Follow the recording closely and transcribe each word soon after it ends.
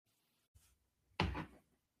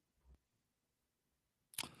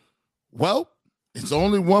Well, it's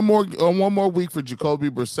only one more week for Jacoby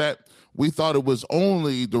Brissett. We thought it was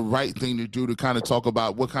only the right thing to do to kind of talk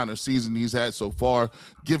about what kind of season he's had so far,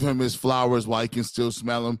 give him his flowers while he can still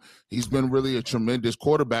smell them. He's been really a tremendous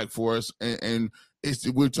quarterback for us, and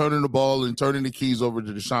we're turning the ball and turning the keys over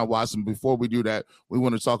to Deshaun Watson. Before we do that, we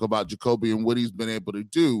want to talk about Jacoby and what he's been able to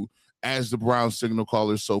do as the Browns signal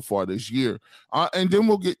caller so far this year. And then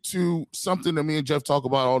we'll get to something that me and Jeff talk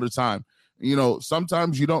about all the time. You know,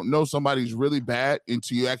 sometimes you don't know somebody's really bad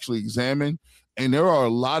until you actually examine. And there are a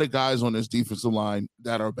lot of guys on this defensive line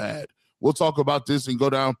that are bad. We'll talk about this and go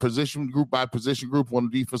down position group by position group on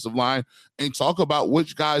the defensive line and talk about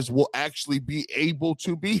which guys will actually be able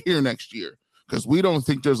to be here next year, because we don't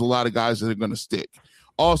think there's a lot of guys that are going to stick.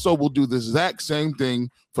 Also, we'll do the exact same thing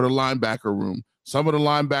for the linebacker room. Some of the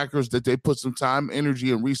linebackers that they put some time,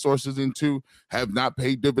 energy, and resources into have not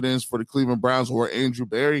paid dividends for the Cleveland Browns or Andrew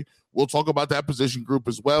Berry. We'll talk about that position group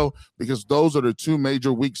as well, because those are the two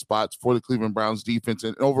major weak spots for the Cleveland Browns defense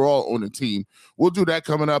and overall on the team. We'll do that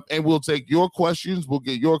coming up, and we'll take your questions, we'll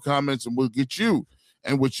get your comments, and we'll get you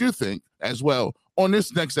and what you think as well on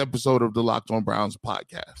this next episode of the Locked On Browns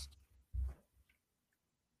podcast.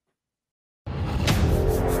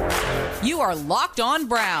 You are Locked On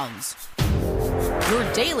Browns,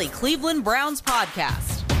 your daily Cleveland Browns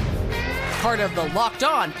podcast. Part of the Locked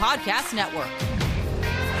On Podcast Network.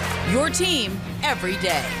 Your team every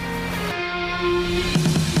day.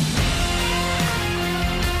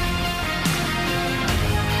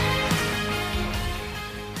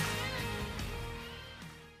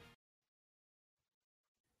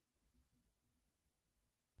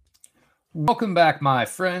 Welcome back, my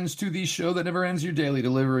friends, to the show that never ends, your daily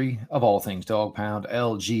delivery of all things Dog Pound,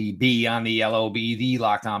 LGB on the LOB, the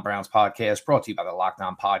Locked On Browns podcast, brought to you by the Locked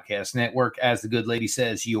On Podcast Network. As the good lady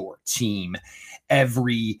says, your team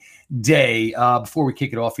every day. Before we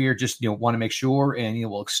kick it off here, just want to make sure, and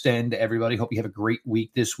we'll extend to everybody. Hope you have a great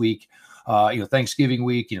week this week. Thanksgiving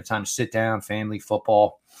week, time to sit down, family,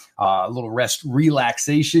 football. A little rest,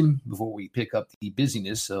 relaxation before we pick up the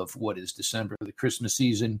busyness of what is December, the Christmas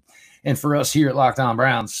season. And for us here at Locked On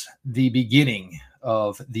Browns, the beginning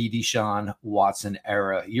of the Deshaun Watson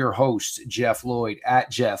era. Your host, Jeff Lloyd,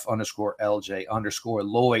 at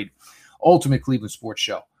Jeff_LJ_Lloyd, Ultimate Cleveland Sports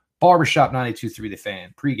Show, Barbershop 92.3 The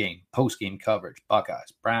Fan, pregame, postgame coverage,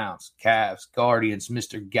 Buckeyes, Browns, Cavs, Guardians,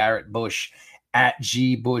 Mr. Garrett Bush, at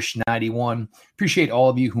GBush91. Appreciate all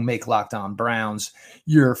of you who make Locked On Browns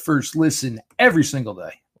your first listen every single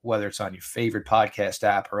day, whether it's on your favorite podcast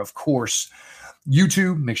app or, of course,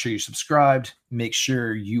 YouTube. Make sure you're subscribed. Make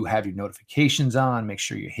sure you have your notifications on. Make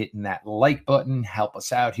sure you're hitting that like button. Help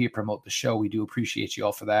us out here, promote the show. We do appreciate you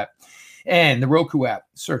all for that. And the Roku app,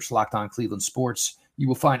 search Locked On Cleveland Sports. You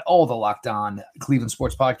will find all the Locked On Cleveland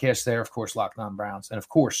Sports podcasts there. Of course, Locked On Browns. And, of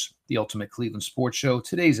course, the Ultimate Cleveland Sports Show.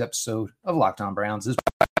 Today's episode of Locked On Browns is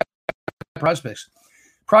Prize Picks.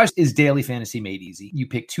 Prize is daily fantasy made easy. You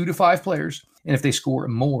pick 2 to 5 players, and if they score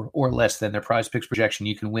more or less than their Prize Picks projection,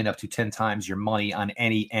 you can win up to 10 times your money on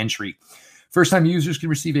any entry. First-time users can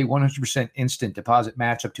receive a 100% instant deposit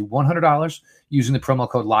match up to $100 using the promo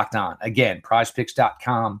code Locked On. Again,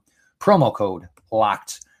 prizepicks.com, promo code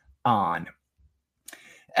Locked On.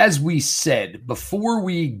 As we said, before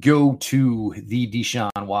we go to the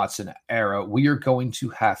Deshaun Watson era, we are going to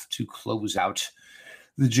have to close out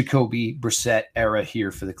the Jacoby Brissett era here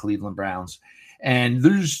for the Cleveland Browns. And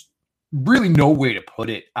there's really no way to put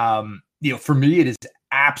it. For me, it has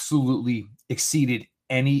absolutely exceeded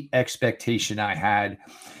any expectation I had.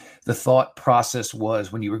 The thought process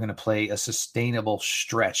was when you were going to play a sustainable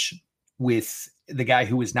stretch with the guy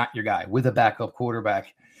who is not your guy, with a backup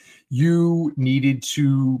quarterback, you needed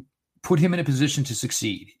to put him in a position to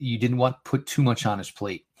succeed. You didn't want to put too much on his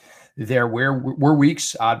plate. There were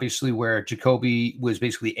weeks, obviously, where Jacoby was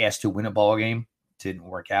basically asked to win a ball game. Didn't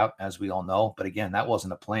work out, as we all know. But again, that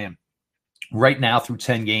wasn't a plan. Right now, through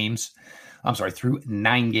 10 games, through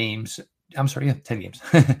 9 games, 10 games.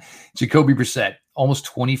 Jacoby Brissett, almost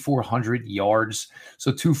 2,400 yards, so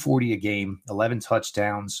 240 a game, 11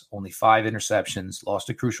 touchdowns, only 5 interceptions, lost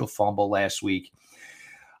a crucial fumble last week.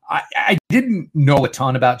 I didn't know a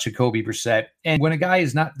ton about Jacoby Brissett. And when a guy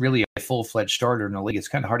is not really a full-fledged starter in the league, it's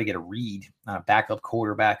kind of hard to get a read on a backup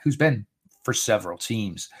quarterback who's been for several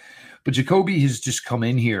teams. But Jacoby has just come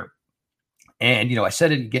in here. And, I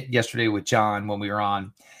said it yesterday with John when we were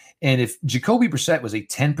on. And if Jacoby Brissett was a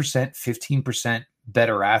 10%, 15%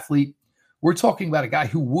 better athlete, we're talking about a guy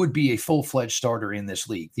who would be a full-fledged starter in this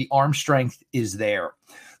league. The arm strength is there.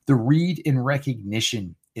 The read and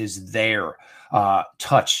recognition is there.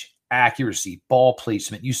 Touch, accuracy, ball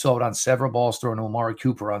placement. You saw it on several balls thrown to Amari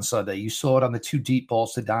Cooper on Sunday. You saw it on the 2 deep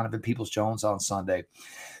balls to Donovan Peoples-Jones on Sunday.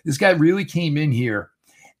 This guy really came in here,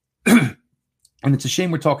 and it's a shame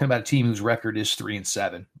we're talking about a team whose record is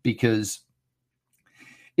 3-7 because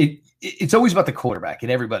it's always about the quarterback,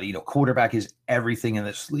 and everybody, quarterback is everything in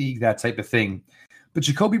this league, that type of thing. But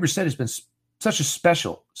Jacoby Brissett has been such a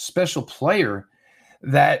special player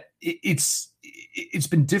that it's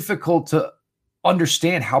been difficult to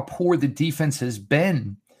understand how poor the defense has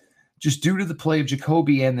been just due to the play of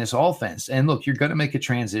Jacoby and this offense. And look, you're going to make a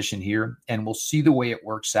transition here, and we'll see the way it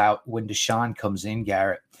works out when Deshaun comes in,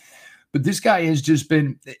 Garrett. But this guy has just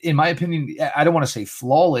been, in my opinion, I don't want to say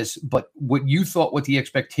flawless, but what the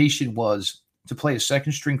expectation was to play a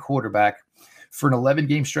second-string quarterback for an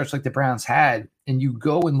 11-game stretch like the Browns had, and you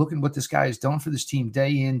go and look at what this guy has done for this team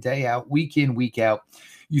day in, day out, week in, week out.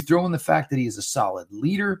 You throw in the fact that he is a solid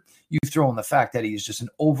leader. You throw in the fact that he is just an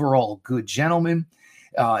overall good gentleman.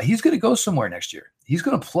 He's going to go somewhere next year. He's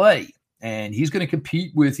going to play, and he's going to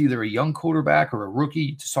compete with either a young quarterback or a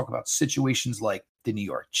rookie to talk about situations like the New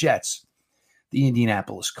York Jets, the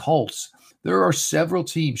Indianapolis Colts. There are several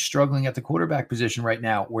teams struggling at the quarterback position right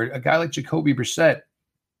now where a guy like Jacoby Brissett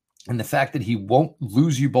and the fact that he won't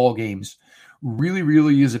lose you ball games really,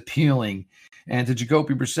 really is appealing. And to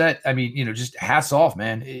Jacoby Brissett, I mean, just hats off,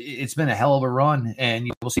 man. It's been a hell of a run, and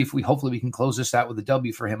we'll see if hopefully we can close this out with a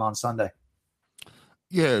W for him on Sunday.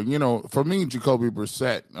 Yeah, for me, Jacoby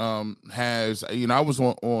Brissett has, I was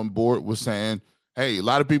on board with saying, hey, a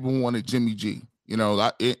lot of people wanted Jimmy G,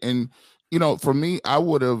 for me, I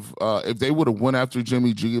would have, if they would have went after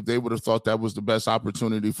Jimmy G, if they would have thought that was the best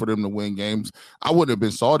opportunity for them to win games, I wouldn't have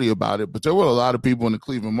been salty about it. But there were a lot of people in the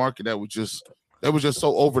Cleveland market that was just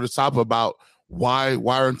so over the top about why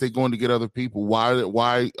aren't they going to get other people?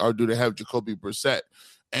 Do they have Jacoby Brissett?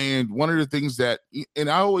 And one of the things that, and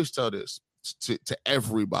I always tell this to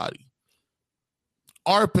everybody,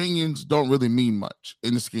 our opinions don't really mean much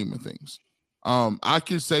in the scheme of things. I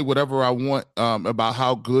can say whatever I want about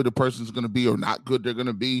how good a person's going to be or not good they're going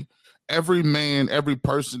to be. Every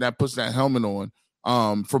person that puts that helmet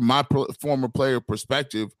on, from my former player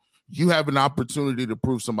perspective, you have an opportunity to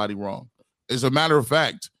prove somebody wrong. As a matter of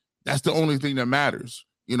fact, that's the only thing that matters.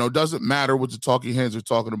 It doesn't matter what the talking heads are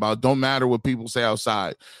talking about. Don't matter what people say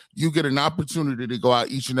outside. You get an opportunity to go out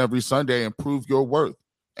each and every Sunday and prove your worth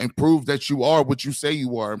and prove that you are what you say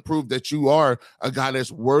you are and prove that you are a guy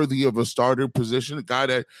that's worthy of a starter position, a guy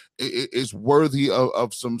that is worthy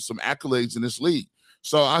of some accolades in this league.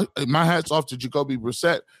 So my hat's off to Jacoby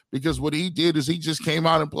Brissett, because what he did is he just came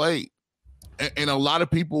out and played. And a lot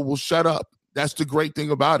of people will shut up. That's the great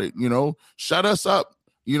thing about it. Shut us up.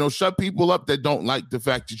 Shut people up that don't like the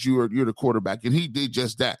fact that you're the quarterback. And he did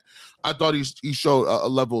just that. I thought he showed a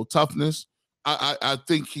level of toughness. I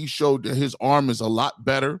think he showed that his arm is a lot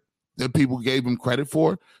better than people gave him credit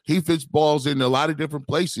for. He fits balls in a lot of different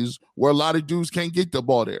places where a lot of dudes can't get the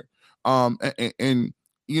ball there.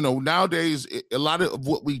 Nowadays, a lot of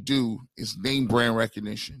what we do is name brand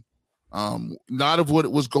recognition. A lot of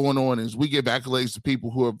what was going on is we give accolades to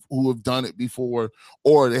people who have done it before,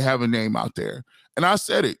 or they have a name out there. And I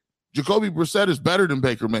said it, Jacoby Brissett is better than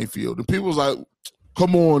Baker Mayfield. And people was like,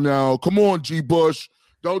 come on now, come on, G. Bush,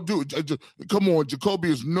 don't do it. Come on,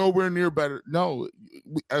 Jacoby is nowhere near better. No,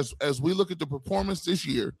 as we look at the performance this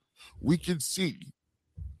year, we can see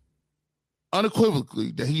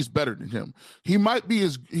unequivocally that he's better than him. He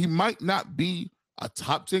might not be a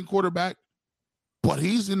top 10 quarterback, but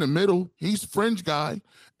he's in the middle. He's a fringe guy,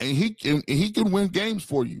 and he can win games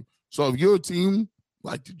for you. So if you're a team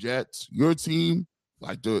like the Jets, you're a team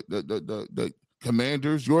like the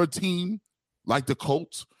Commanders, you're a team like the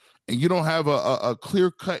Colts, and you don't have a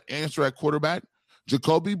clear-cut answer at quarterback,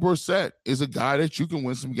 Jacoby Brissett is a guy that you can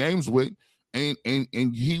win some games with, and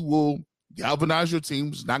he will galvanize your team.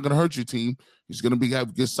 It's not going to hurt your team. He's going to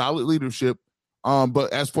have good, solid leadership.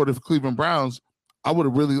 But as for the Cleveland Browns, I would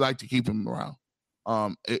have really liked to keep him around.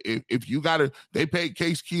 If you got to, they paid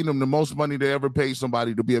Case Keenum the most money they ever paid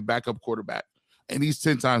somebody to be a backup quarterback, and he's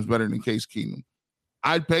 10 times better than Case Keenum.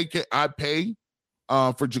 I'd pay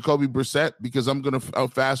for Jacoby Brissett, because I'm going to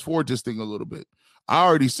fast forward this thing a little bit. I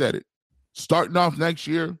already said it. Starting off next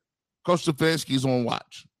year, Coach Stefanski is on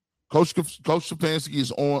watch. Coach Stefanski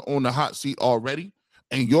is on the hot seat already.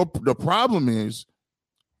 And the problem is,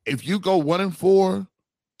 if you go 1-4,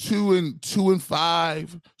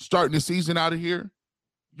 2-5, starting the season out of here,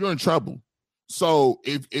 you're in trouble. So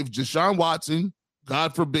if Deshaun Watson,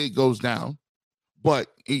 God forbid, goes down, but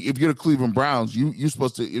if you're the Cleveland Browns, you're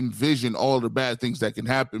supposed to envision all the bad things that can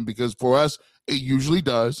happen, because for us, it usually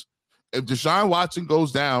does. If Deshaun Watson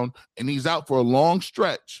goes down and he's out for a long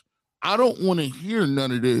stretch, I don't want to hear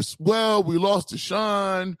none of this. Well, we lost to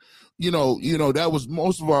Sean. That was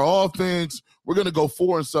most of our offense. We're going to go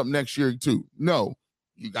 4 and something next year too. No,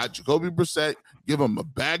 you got Jacoby Brissett, give him a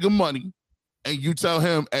bag of money, and you tell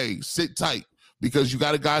him, hey, sit tight, because you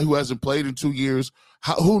got a guy who hasn't played in 2 years.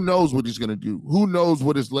 Who knows what he's going to do? Who knows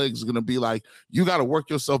what his legs are going to be like? You got to work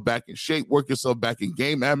yourself back in shape, work yourself back in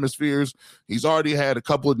game atmospheres. He's already had a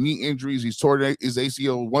couple of knee injuries. He's tore his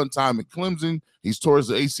ACL one time in Clemson. He's tore his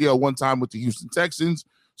ACL one time with the Houston Texans.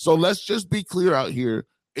 So let's just be clear out here.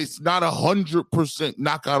 It's not 100%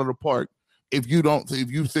 knock out of the park if you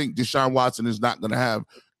think Deshaun Watson is not going to have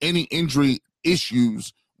any injury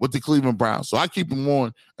issues with the Cleveland Browns. So I keep him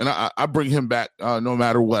on, and I bring him back no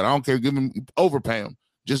matter what. I don't care. Overpay him.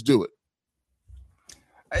 Just do it.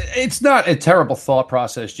 It's not a terrible thought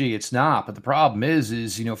process, G. It's not. But the problem is,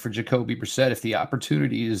 for Jacoby Brissett, if the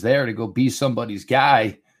opportunity is there to go be somebody's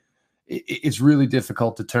guy, it's really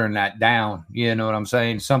difficult to turn that down. You know what I'm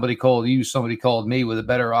saying? Somebody called you, somebody called me with a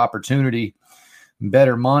better opportunity,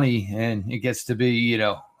 better money, and it gets to be,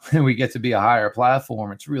 we get to be a higher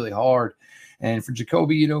platform. It's really hard. And for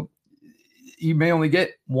Jacoby, you may only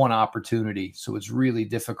get one opportunity. So it's really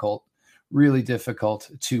difficult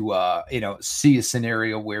to, see a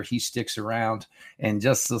scenario where he sticks around. And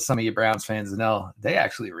just so some of you Browns fans know, they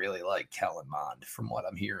actually really like Kellen Mond from what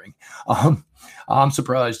I'm hearing. I'm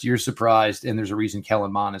surprised. You're surprised. And there's a reason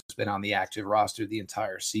Kellen Mond has been on the active roster the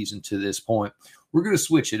entire season to this point. We're going to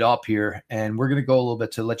switch it up here, and we're going to go a little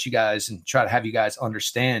bit to let you guys and try to have you guys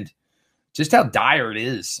understand just how dire it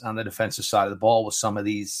is on the defensive side of the ball with some of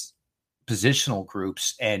these positional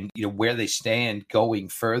groups and, where they stand going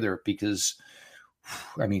further, because,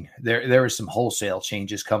 there are some wholesale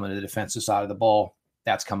changes coming to the defensive side of the ball.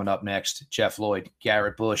 That's coming up next. Jeff Lloyd,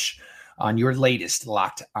 Garrett Bush on your latest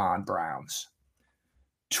Locked On Browns.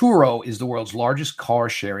 Turo is the world's largest car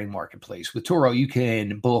sharing marketplace. With Turo, you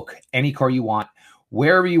can book any car you want,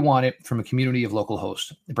 wherever you want it, from a community of local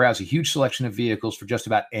hosts. Browse a huge selection of vehicles for just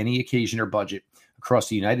about any occasion or budget across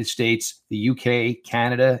the United States, the UK,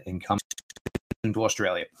 Canada, and come into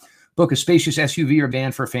Australia. Book a spacious SUV or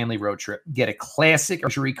van for a family road trip. Get a classic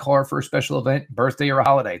luxury car for a special event, birthday, or a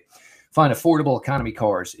holiday. Find affordable economy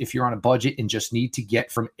cars if you're on a budget and just need to get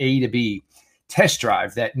from A to B. Test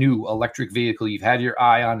drive that new electric vehicle you've had your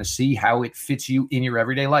eye on to see how it fits you in your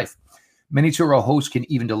everyday life. Many Turo hosts can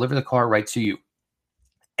even deliver the car right to you.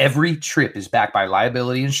 Every trip is backed by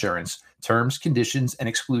liability insurance. Terms, conditions, and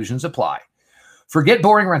exclusions apply. Forget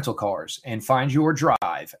boring rental cars and find your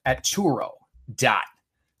drive at Turo.com.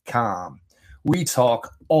 We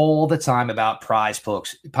talk all the time about Prize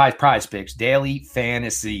Picks, daily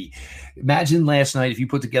fantasy. Imagine last night if you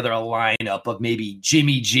put together a lineup of maybe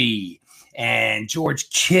Jimmy G and George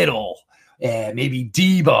Kittle, and maybe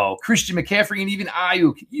Debo, Christian McCaffrey, and even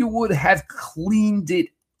Ayuk. You would have cleaned it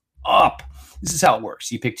up. This is how it works.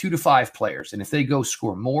 You pick 2 to 5 players, and if they go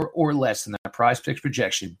score more or less than the Prize Picks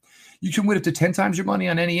projection, you can win up to 10 times your money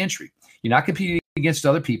on any entry. You're not competing against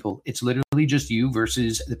other people. It's literally just you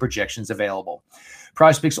versus the projections available.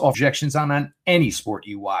 Prize Picks offers projections on any sport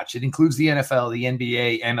you watch. It includes the NFL, the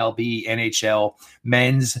NBA, MLB, NHL,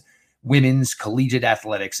 men's, women's, collegiate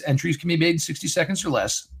athletics. Entries can be made in 60 seconds or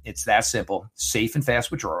less. It's that simple. Safe and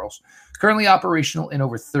fast withdrawals. Currently operational in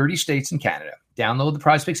over 30 states and Canada. Download the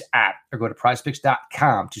Prize Picks app or go to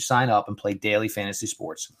prizepicks.com to sign up and play daily fantasy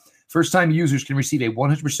sports. First-time users can receive a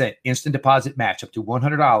 100% instant deposit match up to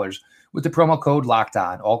 $100 with the promo code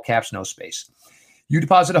LOCKEDON, all caps, no space. You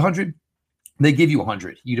deposit $100, they give you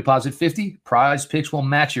 $100. You deposit $50, Prize Picks will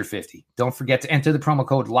match your $50. Don't forget to enter the promo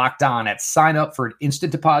code LOCKEDON at sign up for an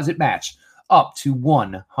instant deposit match up to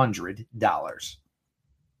 $100.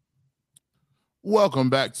 Welcome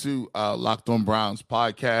back to Locked On Browns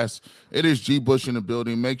podcast. It is G Bush in the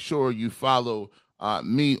building. Make sure you follow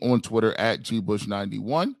me on Twitter at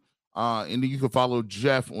GBush91. And then you can follow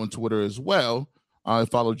Jeff on Twitter as well.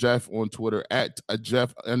 Follow Jeff on Twitter at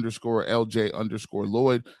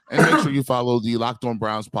Jeff_LJ_Lloyd. And make sure you follow the Locked On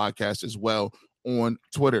Browns podcast as well on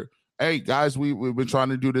Twitter. Hey, guys, we've been trying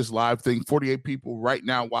to do this live thing. 48 people right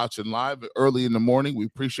now watching live early in the morning. We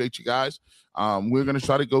appreciate you guys. We're going to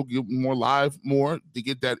try to go get more live to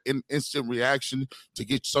get that instant reaction, to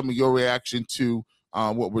get some of your reaction to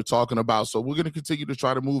what we're talking about. So we're going to continue to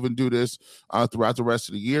try to move and do this throughout the rest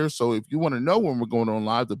of the year. So if you want to know when we're going on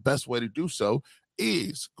live, the best way to do so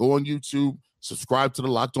is go on YouTube, subscribe to the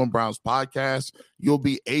Locked On Browns podcast. You'll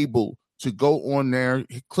be able to go on there,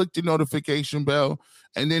 click the notification bell,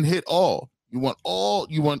 and then hit all. You want all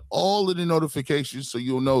of the notifications so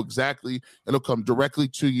you'll know exactly. It'll come directly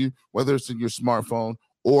to you, whether it's in your smartphone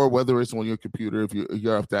or whether it's on your computer if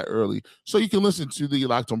you're up that early. So you can listen to the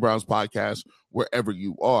Locked on Browns podcast wherever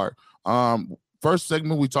you are. First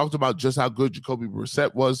segment, we talked about just how good Jacoby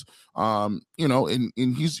Brissett was, and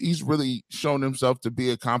he's really shown himself to be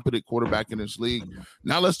a competent quarterback in this league.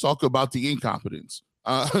 Now let's talk about the incompetence.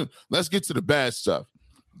 Let's get to the bad stuff.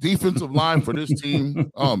 Defensive line for this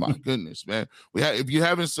team. Oh my goodness, man. If you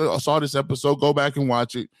haven't saw this episode, go back and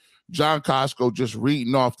watch it. John Costco just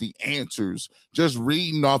reading off the answers, just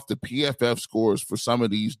reading off the PFF scores for some of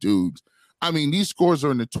these dudes. I mean, these scores are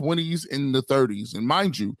in the 20s and the 30s. And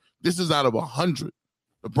mind you, this is out of 100.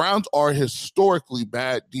 The Browns are historically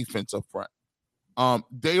bad defense up front.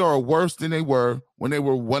 They are worse than they were when they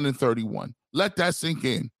were 1-31. Let that sink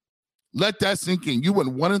in. Let that sink in. You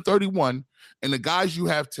went 1-31, and the guys you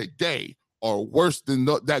have today are worse than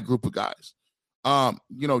that group of guys.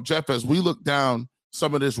 Jeff, as we look down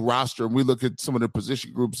some of this roster and we look at some of the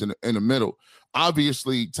position groups in the middle,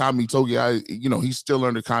 obviously Tommy Togiai, he's still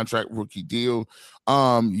under contract, rookie deal.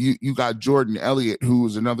 You got Jordan Elliott, who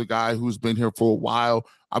is another guy who's been here for a while.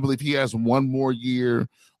 I believe he has one more year.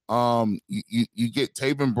 You get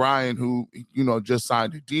Taven Bryan, who, just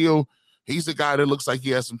signed a deal. He's the guy that looks like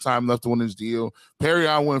he has some time left on his deal.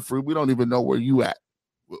 Perrion Winfrey, we don't even know where you at.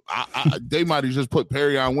 They might have just put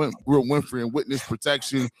Perrion Winfrey in witness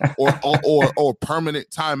protection or permanent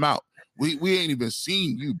timeout. We ain't even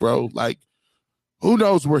seen you, bro. Like, who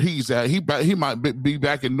knows where he's at? He might be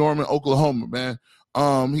back in Norman, Oklahoma, man.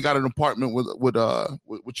 He got an apartment with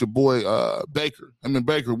your boy Baker. I mean,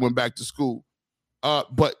 Baker went back to school.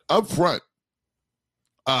 But up front,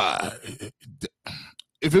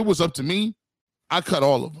 if it was up to me, I cut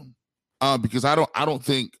all of them because I don't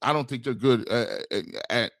think they're good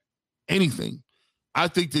at anything. I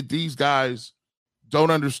think that these guys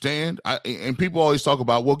don't understand. And people always talk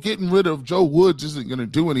about, well, getting rid of Joe Woods isn't going to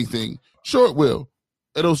do anything. Sure, it will.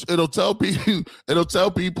 It'll tell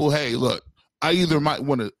people, hey, look, I either might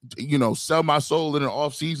want to sell my soul in an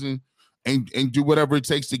off season and do whatever it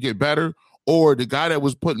takes to get better, or the guy that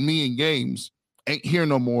was putting me in games ain't here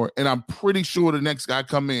no more, and I'm pretty sure the next guy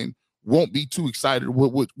come in won't be too excited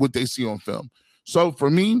with what they see on film. So for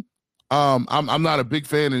me, I'm not a big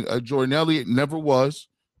fan of Jordan Elliott. Never was.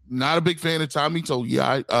 Not a big fan of Tommy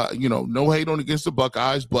Togiai. No hate on against the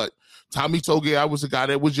Buckeyes, but Tommy Togiai was a guy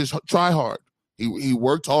that would just try hard. He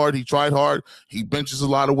worked hard. He tried hard. He benches a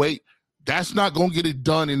lot of weight. That's not going to get it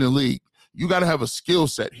done in the league. You got to have a skill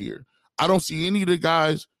set here. I don't see any of the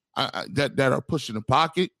guys that are pushing the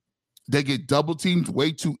pocket. They get double teamed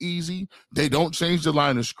way too easy. They don't change the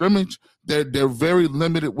line of scrimmage. They're very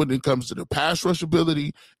limited when it comes to the pass rush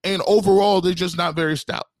ability, and overall, they're just not very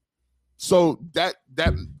stout. So that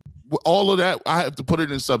all of that, I have to put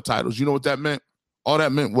it in subtitles. You know what that meant? All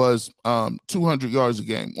that meant was 200 yards a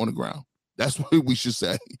game on the ground. That's what we should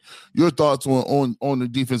say. Your thoughts on the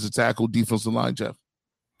defensive tackle, defensive line, Jeff?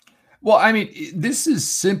 Well, I mean, this is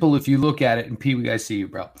simple if you look at it, and Pee Wee, I see you,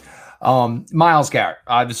 bro. Myles Garrett,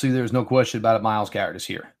 obviously there's no question about it. Myles Garrett is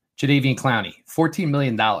here. Jadeveon Clowney, $14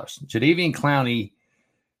 million. Jadeveon Clowney,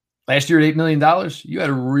 last year at $8 million, you had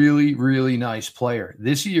a really, really nice player.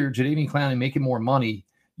 This year, Jadeveon Clowney making more money.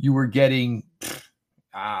 You were getting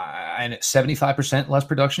 75% less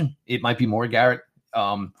production. It might be more, Garrett.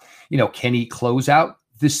 Can he close out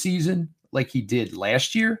this season like he did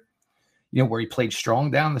last year? Where he played strong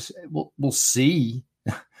down this. We'll see.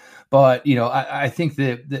 But, I think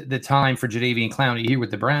the time for Jadeveon Clowney here with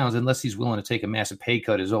the Browns, unless he's willing to take a massive pay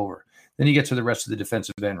cut, is over. Then you get to the rest of the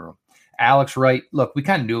defensive end room. Alex Wright, look, we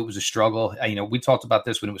kind of knew it was a struggle. We talked about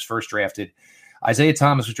this when it was first drafted. Isaiah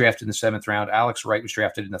Thomas was drafted in the 7th round. Alex Wright was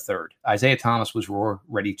drafted in the 3rd. Isaiah Thomas was more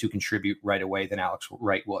ready to contribute right away than Alex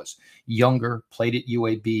Wright was. Younger, played at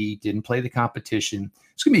UAB, didn't play the competition.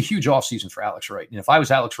 It's going to be a huge offseason for Alex Wright. And if I was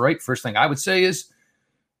Alex Wright, first thing I would say is,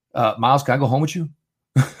 Miles, can I go home with you?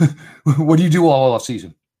 What do you do all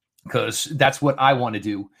offseason? Because that's what I want to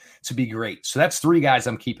do to be great. So that's 3 guys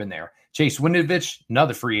I'm keeping there. Chase Winovich,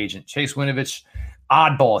 another free agent. Chase Winovich,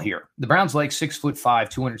 oddball here. The Browns like 6'5",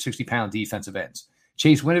 260-pound defensive ends.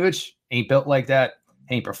 Chase Winovich ain't built like that,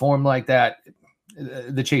 ain't performed like that.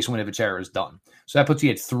 The Chase Winovich era is done. So that puts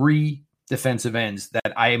you at 3 defensive ends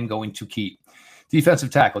that I am going to keep.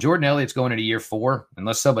 Defensive tackle, Jordan Elliott's going into year 4.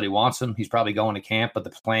 Unless somebody wants him, he's probably going to camp, but the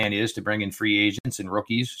plan is to bring in free agents and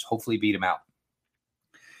rookies, hopefully beat him out.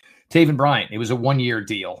 Taven Bryan, it was a 1-year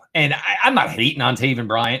deal. And I'm not hating on Taven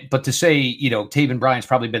Bryan, but to say, Taven Bryan's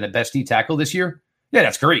probably been the best D tackle this year, yeah,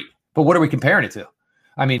 that's great. But what are we comparing it to?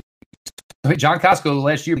 I mean, John Costco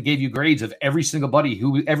last year gave you grades of every single buddy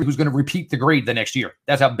who's going to repeat the grade the next year.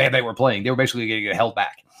 That's how bad they were playing. They were basically going to get held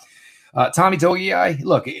back. Tommy Togiai,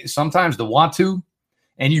 look, sometimes the want to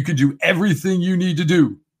and you could do everything you need to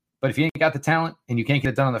do. But if you ain't got the talent and you can't get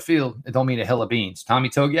it done on the field, it don't mean a hill of beans. Tommy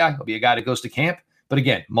Togiai will be a guy that goes to camp, but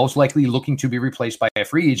again, most likely looking to be replaced by a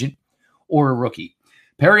free agent or a rookie.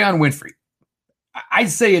 Perrion Winfrey. I'd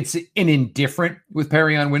say it's an indifferent with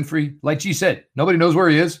Perrion Winfrey. Like G said, nobody knows where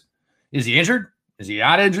he is. Is he injured? Is he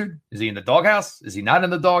not injured? Is he in the doghouse? Is he not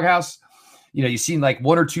in the doghouse? You've seen like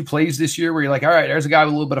one or two plays this year where you're like, all right, there's a guy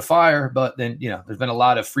with a little bit of fire, but then, there's been a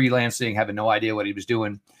lot of freelancing, having no idea what he was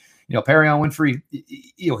doing. Perrion Winfrey,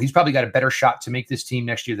 he's probably got a better shot to make this team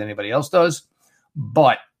next year than anybody else does,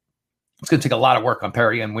 but it's going to take a lot of work on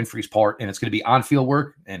Perrion Winfrey's part, and it's going to be on-field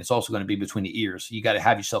work, and it's also going to be between the ears. You got to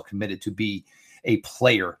have yourself committed to be a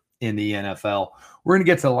player in the NFL. We're going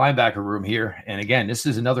to get to the linebacker room here, and again, this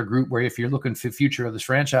is another group where if you're looking for the future of this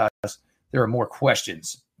franchise, there are more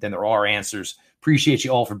questions than there are answers. Appreciate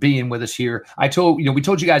you all for being with us here. We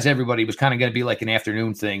told you guys everybody was kind of going to be like an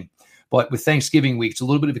afternoon thing. But with Thanksgiving week, it's a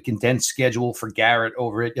little bit of a condensed schedule for Garrett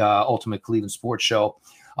over at Ultimate Cleveland Sports Show.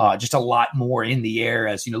 Just a lot more in the air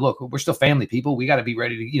as, look, we're still family people. We got to be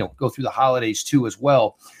ready to, go through the holidays too as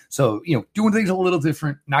well. So, doing things a little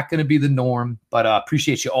different, not going to be the norm, but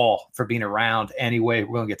appreciate you all for being around. Anyway,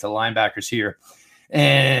 we're going to get to linebackers here.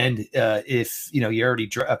 And if, you already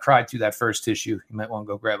cried through that first tissue, you might want to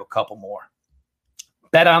go grab a couple more.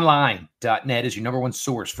 BetOnline.net is your number one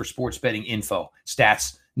source for sports betting info,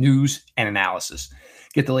 stats, news, and analysis.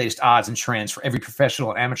 Get the latest odds and trends for every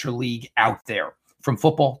professional and amateur league out there. From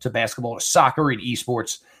football to basketball to soccer and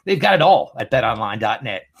esports, they've got it all at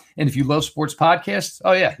betonline.net. And if you love sports podcasts,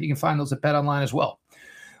 oh yeah, you can find those at BetOnline as well.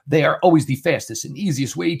 They are always the fastest and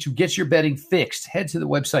easiest way to get your betting fixed. Head to the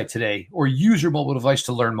website today or use your mobile device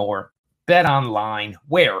to learn more. BetOnline,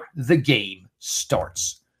 where the game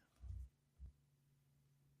starts.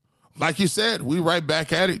 Like you said, we right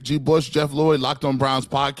back at it. G. Bush, Jeff Lloyd, Locked on Browns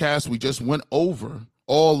podcast. We just went over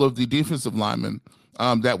all of the defensive linemen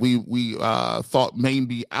that we thought may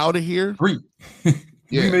be out of here. Three.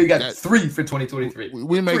 Yeah, we may got three for 2023.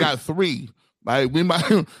 We may got three. Right? We might,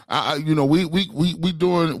 we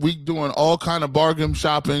doing all kind of bargain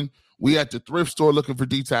shopping. We at the thrift store looking for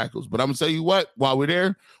D tackles. But I'm gonna tell you what, while we're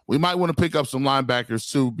there, we might want to pick up some linebackers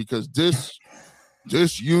too, because this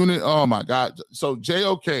unit, oh my God. So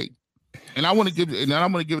JOK. And I'm gonna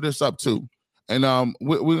give this up too, and I'm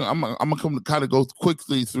gonna come to kind of go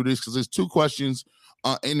quickly through this because there's two questions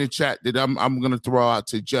in the chat that I'm gonna throw out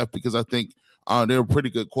to Jeff because I think they're pretty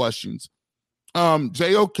good questions.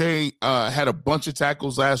 JOK had a bunch of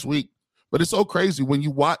tackles last week, but it's so crazy when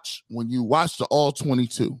you watch the all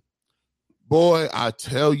 22. Boy, I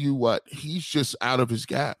tell you what, he's just out of his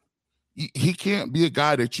gap. He can't be a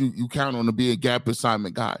guy that you count on to be a gap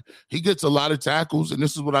assignment guy. He gets a lot of tackles, and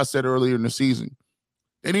this is what I said earlier in the season.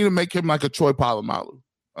 They need to make him like a Troy Polamalu,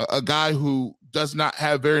 a guy who does not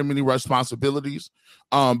have very many responsibilities,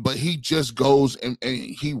 but he just goes and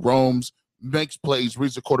he roams, makes plays,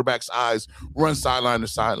 reads the quarterback's eyes, runs sideline to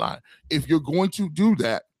sideline. If you're going to do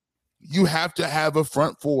that, you have to have a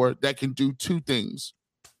front four that can do two things.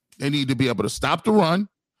 They need to be able to stop the run,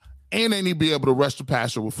 and they need to be able to rush the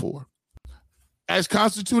passer with four. As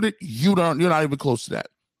constituted, you're not even close to that.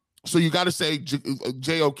 So you got to say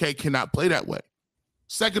JOK cannot play that way.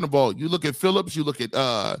 Second of all, you look at Phillips, you look at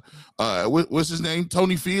what's his name,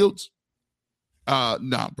 Tony Fields.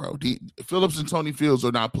 Nah, bro, Phillips and Tony Fields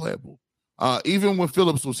are not playable. Even when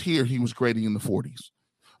Phillips was here, he was grading in the 40s.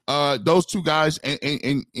 Those two guys,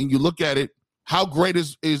 and you look at it. How great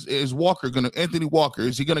is Walker gonna? Anthony Walker,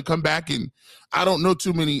 is he gonna come back? And I don't know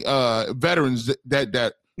too many veterans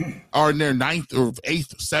that are in their 9th or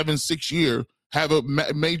 8th, 7th, 6th year, have a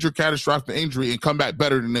major catastrophic injury and come back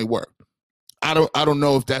better than they were. I don't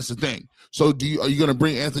know if that's the thing. So are you going to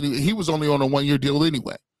bring Anthony? He was only on a 1-year deal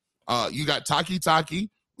anyway. You got Taki.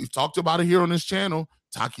 We've talked about it here on this channel.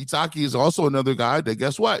 Taki is also another guy that,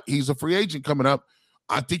 guess what? He's a free agent coming up.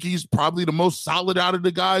 I think he's probably the most solid out of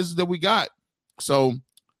the guys that we got. So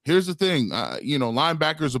here's the thing,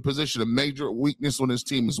 linebacker is a position of major weakness on this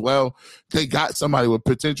team as well. They got somebody with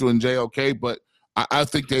potential in JOK, but I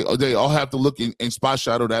think they all have to look and spot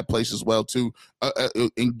shadow that place as well too,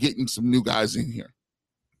 in getting some new guys in here.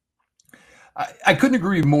 I couldn't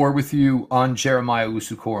agree more with you on Jeremiah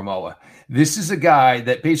Owusu-Koramoah. This is a guy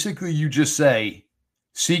that basically you just say,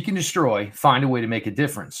 seek and destroy, find a way to make a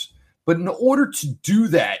difference. But in order to do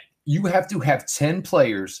that, you have to have 10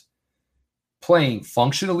 players playing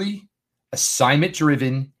functionally,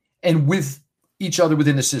 assignment-driven, and with each other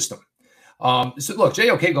within the system. So, look,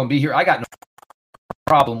 JOK going to be here. I got no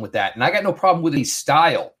problem with that, and I got no problem with his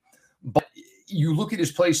style. But you look at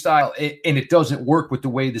his play style, and it doesn't work with the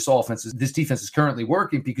way this defense is currently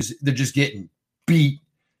working because they're just getting beat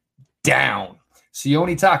down.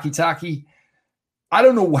 Sione Takitaki, I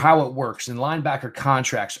don't know how it works, and linebacker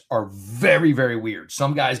contracts are very, very weird.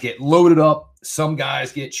 Some guys get loaded up. Some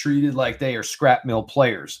guys get treated like they are scrap mill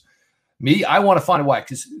players. Me, I want to find a why,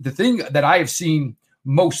 because the thing that I have seen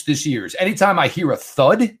most this year is anytime I hear a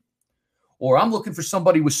thud or I'm looking for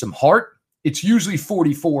somebody with some heart, it's usually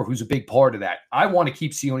 44 who's a big part of that. I want to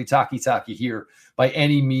keep Sione Takitaki here by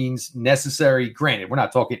any means necessary. Granted, we're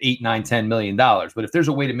not talking $8, $9, $10 million, but if there's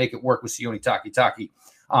a way to make it work with Sione Takitaki,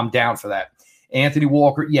 I'm down for that. Anthony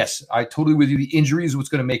Walker, yes, I totally with you. The injury is what's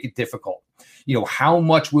going to make it difficult. You know, how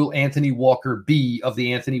much will Anthony Walker be of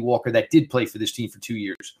the Anthony Walker that did play for this team for 2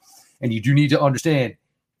 years? And you do need to understand,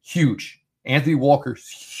 huge. Anthony Walker's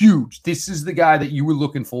huge. This is the guy that you were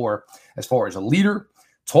looking for as far as a leader,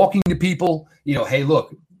 talking to people. You know, hey,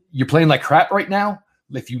 look, you're playing like crap right now.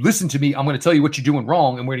 If you listen to me, I'm going to tell you what you're doing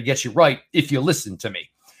wrong, and we're going to get you right if you listen to me.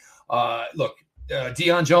 Look,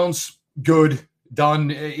 Deion Jones, good. Done,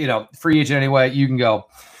 free agent anyway. You can go.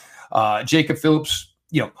 Jacob Phillips,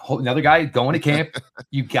 another guy going to camp.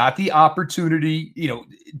 You got the opportunity,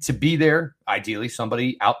 to be there. Ideally,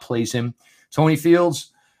 somebody outplays him. Tony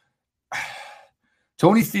Fields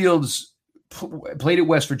played at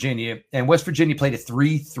West Virginia, and West Virginia played a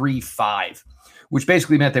 3-3-5, which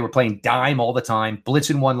basically meant they were playing dime all the time,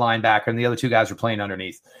 blitzing one linebacker, and the other two guys were playing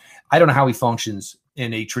underneath. I don't know how he functions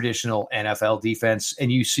in a traditional NFL defense, and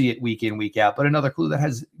you see it week in, week out. But another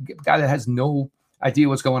guy that has no idea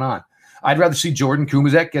what's going on. I'd rather see Jordan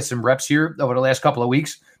Kumazek get some reps here over the last couple of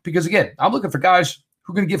weeks because, again, I'm looking for guys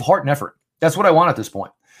who are going to give heart and effort. That's what I want at this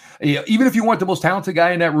point. Even if you want the most talented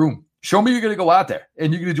guy in that room, show me you're going to go out there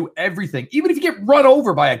and you're going to do everything. Even if you get run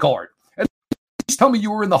over by a guard, at least tell me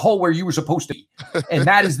you were in the hole where you were supposed to be. And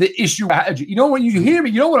that is the issue. When you hear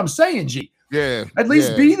me, you know what I'm saying, G. Yeah. At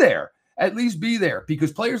least be there. At least be there,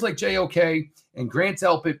 because players like JOK and Grant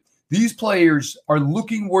Delpit, these players are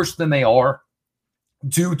looking worse than they are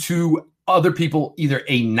due to other people either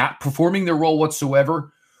not performing their role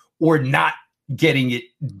whatsoever or not getting it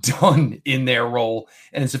done in their role,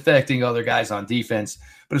 and it's affecting other guys on defense.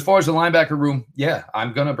 But as far as the linebacker room, yeah,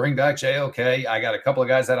 I'm going to bring back JOK. I got a couple of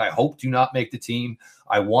guys that I hope do not make the team.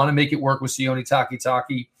 I want to make it work with Sione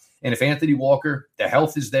Takitaki. And if Anthony Walker, the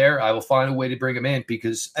health is there, I will find a way to bring him in,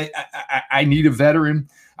 because I need a veteran.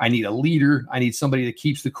 I need a leader. I need somebody that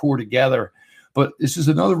keeps the core together. But this is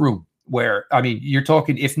another room where, you're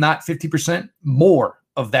talking, if not 50% more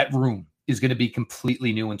of that room is going to be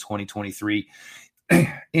completely new in 2023.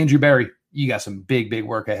 Andrew Berry, you got some big, big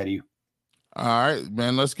work ahead of you. All right,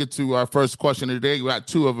 man, let's get to our first question of the day. We got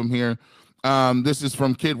two of them here. This is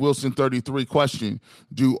from Kid Wilson 33. Question: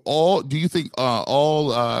 Do you think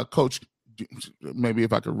all coach? Maybe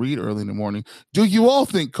if I could read early in the morning. Do you all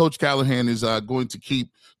think Coach Callahan is going to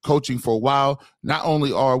keep coaching for a while? Not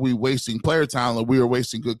only are we wasting player talent, we are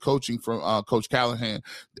wasting good coaching from Coach Callahan.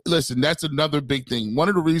 Listen, that's another big thing. One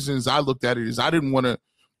of the reasons I looked at it is I didn't want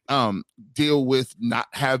to deal with not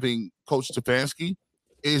having Coach Stefanski.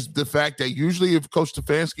 Is the fact that usually if Coach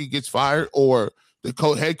Stefanski gets fired or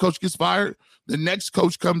the head coach gets fired, the next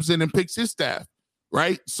coach comes in and picks his staff,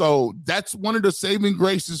 right? So that's one of the saving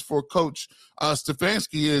graces for Coach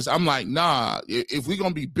Stefanski is I'm like, nah, if we're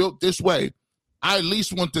going to be built this way, I at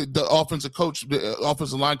least want the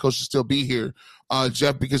offensive line coach to still be here,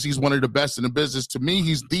 Jeff, because he's one of the best in the business. To me,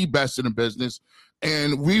 he's the best in the business.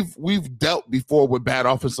 And we've dealt before with bad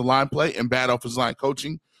offensive line play and bad offensive line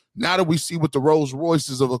coaching. Now that we see what the Rolls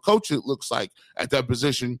Royces of a coach it looks like at that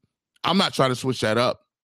position, I'm not trying to switch that up.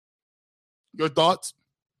 Your thoughts?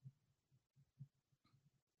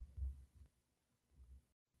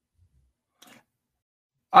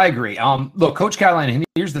 I agree. Look, Coach Callahan,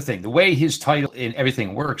 here's the thing. The way his title and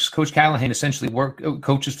everything works, Coach Callahan essentially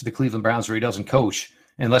coaches for the Cleveland Browns, where he doesn't coach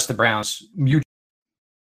unless the Browns mute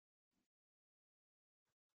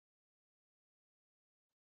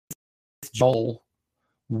Joel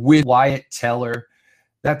with Wyatt Teller,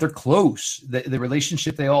 that they're close. The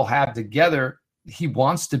relationship they all have together, he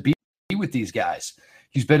wants to be with these guys.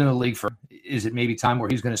 He's been in the league for, is it maybe time where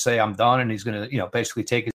he's going to say, I'm done, and he's going to, basically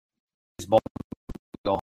take his ball and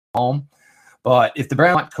go home. But if the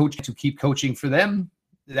Browns want coach to keep coaching for them,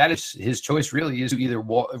 that is his choice really, is to either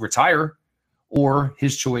retire, or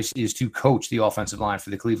his choice is to coach the offensive line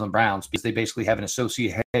for the Cleveland Browns, because they basically have an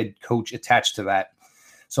associate head coach attached to that.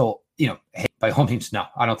 So, hey, by all means, no,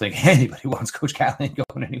 I don't think anybody wants Coach Callahan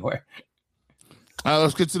going anywhere.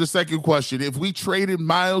 Let's get to the second question. If we traded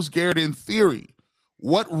Myles Garrett in theory,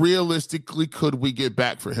 what realistically could we get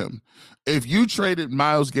back for him? If you traded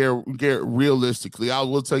Myles Garrett realistically, I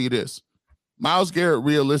will tell you this. Myles Garrett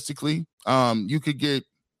realistically, you could get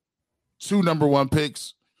 2 number 1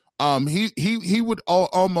 picks, he would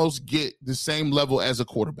almost get the same level as a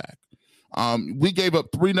quarterback. We gave up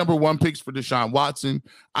 3 number 1 picks for Deshaun Watson.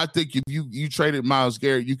 I think if you traded Myles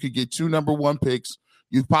Garrett, you could get 2 number 1 picks.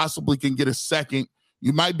 You possibly can get a second.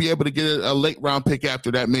 You might be able to get a late round pick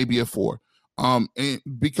after that, maybe a 4. And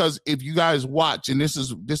because if you guys watch, and this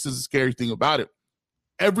is a scary thing about it,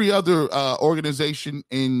 every other organization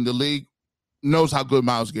in the league knows how good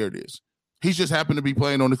Myles Garrett is. He's just happened to be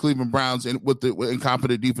playing on the Cleveland Browns and with the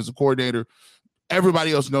incompetent defensive coordinator.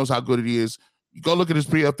 Everybody else knows how good he is. You go look at his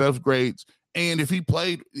PFF grades, and if he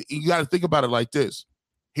played, you got to think about it like this: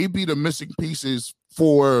 he'd be the missing piece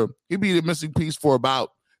for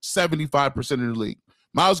about 75% of the league.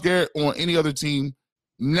 Myles Garrett on any other team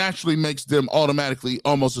naturally makes them automatically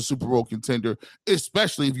almost a Super Bowl contender,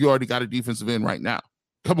 especially if you already got a defensive end right now.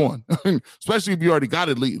 Come on, especially if you already got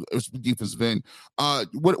a defensive end.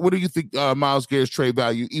 What do you think Myles Garrett's trade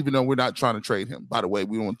value? Even though we're not trying to trade him, by the way,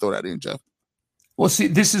 we don't want to throw that in, Jeff. Well, see,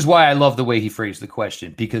 this is why I love the way he phrased the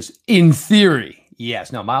question, because in theory,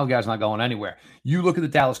 yes, no, Myles Garrett's not going anywhere. You look at the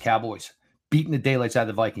Dallas Cowboys beating the daylights out of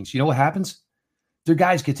the Vikings. You know what happens? Their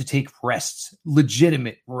guys get to take rests,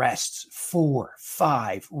 legitimate rests, 4,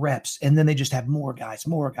 5 reps, and then they just have more guys.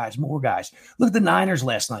 Look at the Niners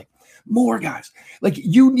last night. More guys. Like,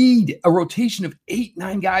 you need a rotation of 8,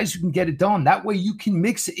 9 guys who can get it done. That way you can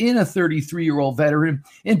mix in a 33-year-old veteran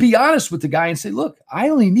and be honest with the guy and say, look, I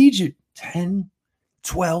only need you 10,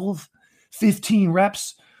 12, 15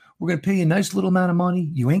 reps. We're going to pay you a nice little amount of money.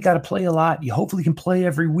 You ain't got to play a lot. You hopefully can play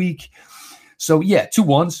every week. So, yeah, 2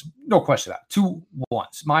 1s, no question about it. 2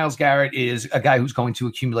 1s. Myles Garrett is a guy who's going to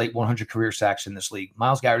accumulate 100 career sacks in this league.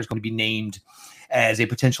 Myles Garrett is going to be named as a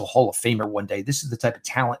potential Hall of Famer one day. This is the type of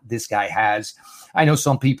talent this guy has. I know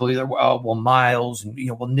some people either, Myles and,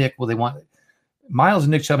 Nick, they want Myles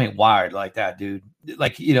and Nick Chubb ain't wired like that, dude.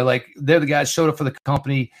 Like they're the guys showed up for the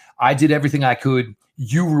company. I did everything I could.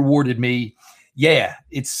 You rewarded me. Yeah,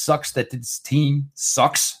 it sucks that this team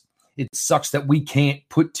sucks. It sucks that we can't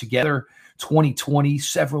put together 2020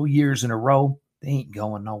 several years in a row. They ain't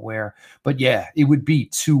going nowhere. But yeah, it would be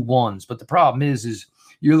 2 1s. But the problem is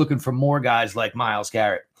you're looking for more guys like Myles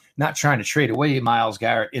Garrett. Not trying to trade away Myles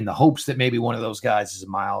Garrett in the hopes that maybe one of those guys is a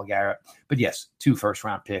Myles Garrett. But yes, 2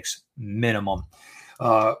 first-round picks minimum.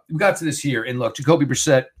 We got to this here, and look, Jacoby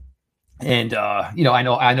Brissett, and I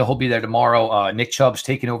know he'll be there tomorrow. Nick Chubb's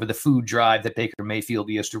taking over the food drive that Baker Mayfield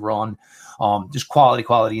used to run. Just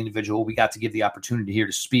quality individual. We got to give the opportunity here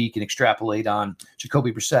to speak and extrapolate on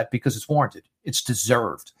Jacoby Brissett because it's warranted. It's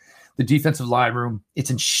deserved. The defensive line room,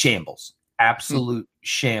 it's in shambles. Absolute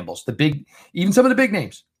shambles. Even some of the big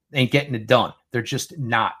names ain't getting it done. They're just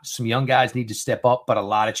not. Some young guys need to step up, but a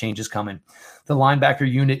lot of changes coming. The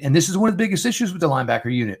linebacker unit, and this is one of the biggest issues with the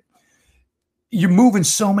linebacker unit. You're moving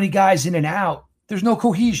so many guys in and out. There's no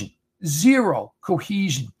cohesion. 0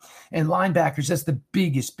 cohesion. And linebackers, that's the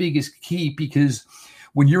biggest key, because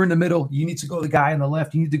when you're in the middle, you need to go to the guy on the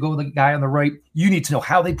left. You need to go to the guy on the right. You need to know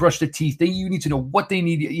how they brush their teeth. You need to know what they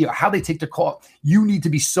need, how they take their call. You need to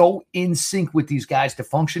be so in sync with these guys to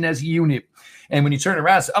function as a unit. And when you turn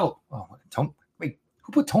around, say, wait,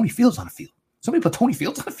 who put Tony Fields on the field? Somebody put Tony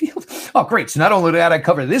Fields on the field? Oh, great. So not only did I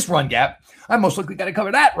cover this run gap, I most likely got to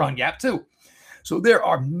cover that run gap too. So there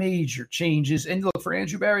are major changes. And look, for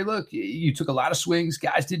Andrew Berry, you took a lot of swings.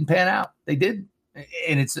 Guys didn't pan out. They did.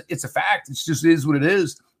 And it's a fact. It just is what it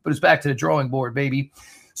is. But it's back to the drawing board, baby.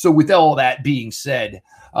 So with all that being said,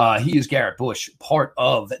 he is Garrett Bush, part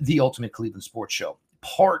of the Ultimate Cleveland Sports Show,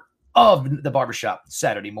 part of the Barbershop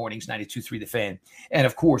Saturday mornings, 92.3 The Fan. And,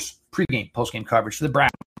 of course, pregame, postgame coverage for the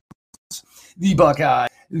Browns, the Buckeyes,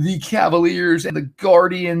 the Cavaliers, and the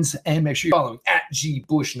Guardians. And make sure you're following at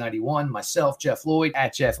GBush91, myself, Jeff Lloyd,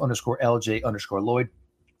 at Jeff_LJ_Lloyd.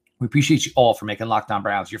 We appreciate you all for making Locked On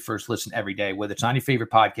Browns your first listen every day, whether it's on your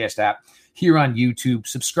favorite podcast app, here on YouTube.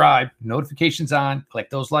 Subscribe, notifications on,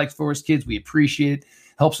 collect those likes for us, kids. We appreciate it.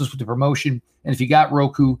 Helps us with the promotion. And if you got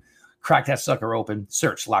Roku, crack that sucker open.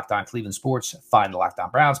 Search Locked On Cleveland Sports. Find the Locked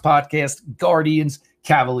On Browns podcast, Guardians,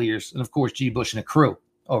 Cavaliers, and, of course, G. Bush and a crew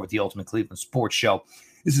over at the Ultimate Cleveland Sports Show.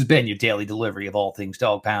 This has been your daily delivery of all things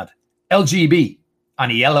Dog Pound. LGB on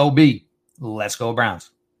the LOB. Let's go,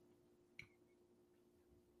 Browns.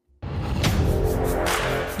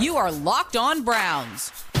 You are Locked On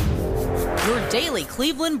Browns, your daily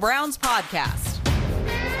Cleveland Browns podcast.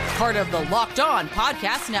 Part of the Locked On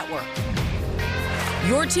Podcast Network.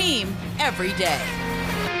 Your team every day.